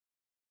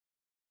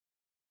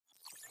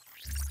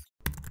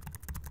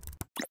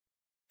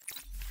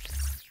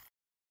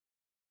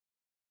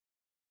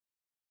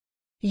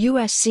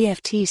US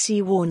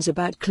CFTC warns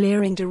about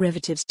clearing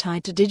derivatives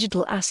tied to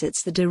digital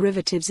assets. The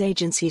derivatives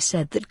agency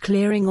said that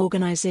clearing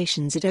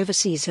organizations it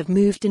oversees have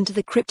moved into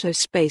the crypto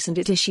space, and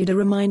it issued a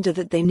reminder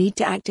that they need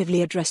to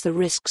actively address the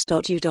risks.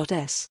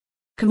 U.S.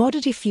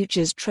 Commodity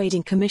Futures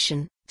Trading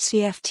Commission,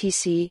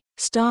 CFTC,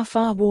 staff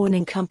are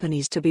warning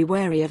companies to be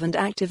wary of and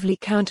actively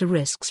counter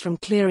risks from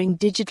clearing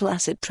digital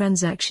asset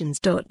transactions.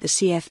 The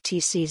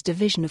CFTC's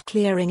Division of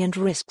Clearing and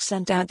Risk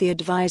sent out the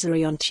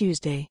advisory on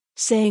Tuesday,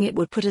 saying it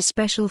would put a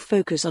special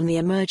focus on the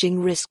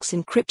emerging risks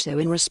in crypto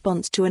in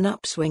response to an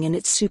upswing in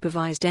its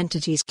supervised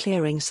entities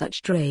clearing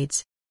such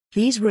trades.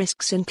 These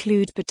risks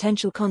include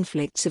potential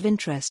conflicts of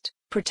interest,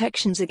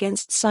 protections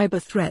against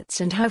cyber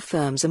threats, and how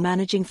firms are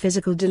managing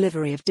physical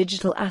delivery of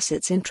digital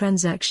assets in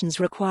transactions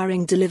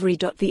requiring delivery.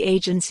 The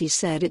agency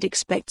said it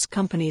expects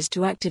companies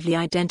to actively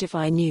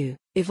identify new,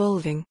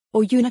 evolving,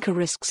 or unique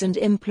risks and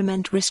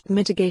implement risk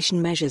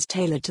mitigation measures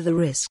tailored to the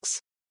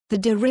risks. The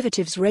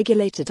derivatives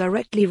regulator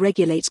directly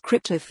regulates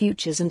crypto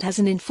futures and has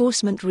an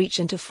enforcement reach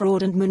into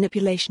fraud and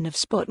manipulation of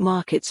spot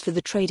markets for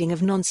the trading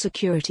of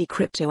non-security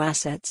crypto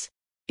assets.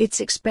 It's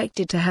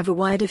expected to have a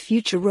wider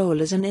future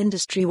role as an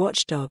industry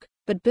watchdog,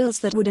 but bills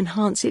that would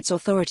enhance its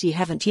authority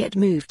haven't yet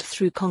moved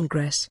through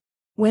Congress.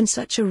 When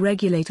such a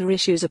regulator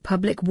issues a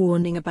public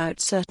warning about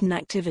certain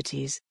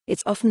activities,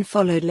 it's often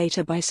followed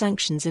later by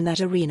sanctions in that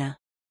arena.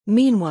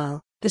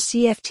 Meanwhile, the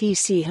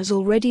CFTC has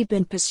already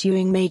been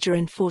pursuing major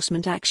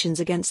enforcement actions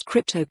against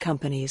crypto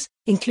companies,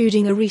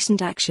 including a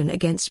recent action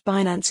against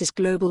Binance's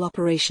global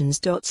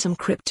operations. Some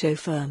crypto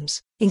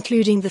firms,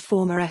 including the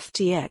former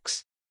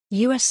FTX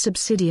U.S.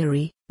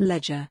 subsidiary,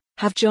 Ledger,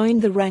 have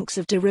joined the ranks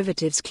of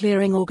derivatives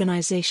clearing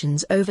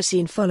organizations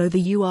overseen. Follow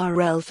the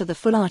URL for the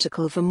full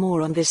article. For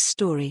more on this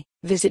story,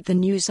 visit the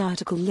news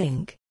article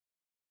link.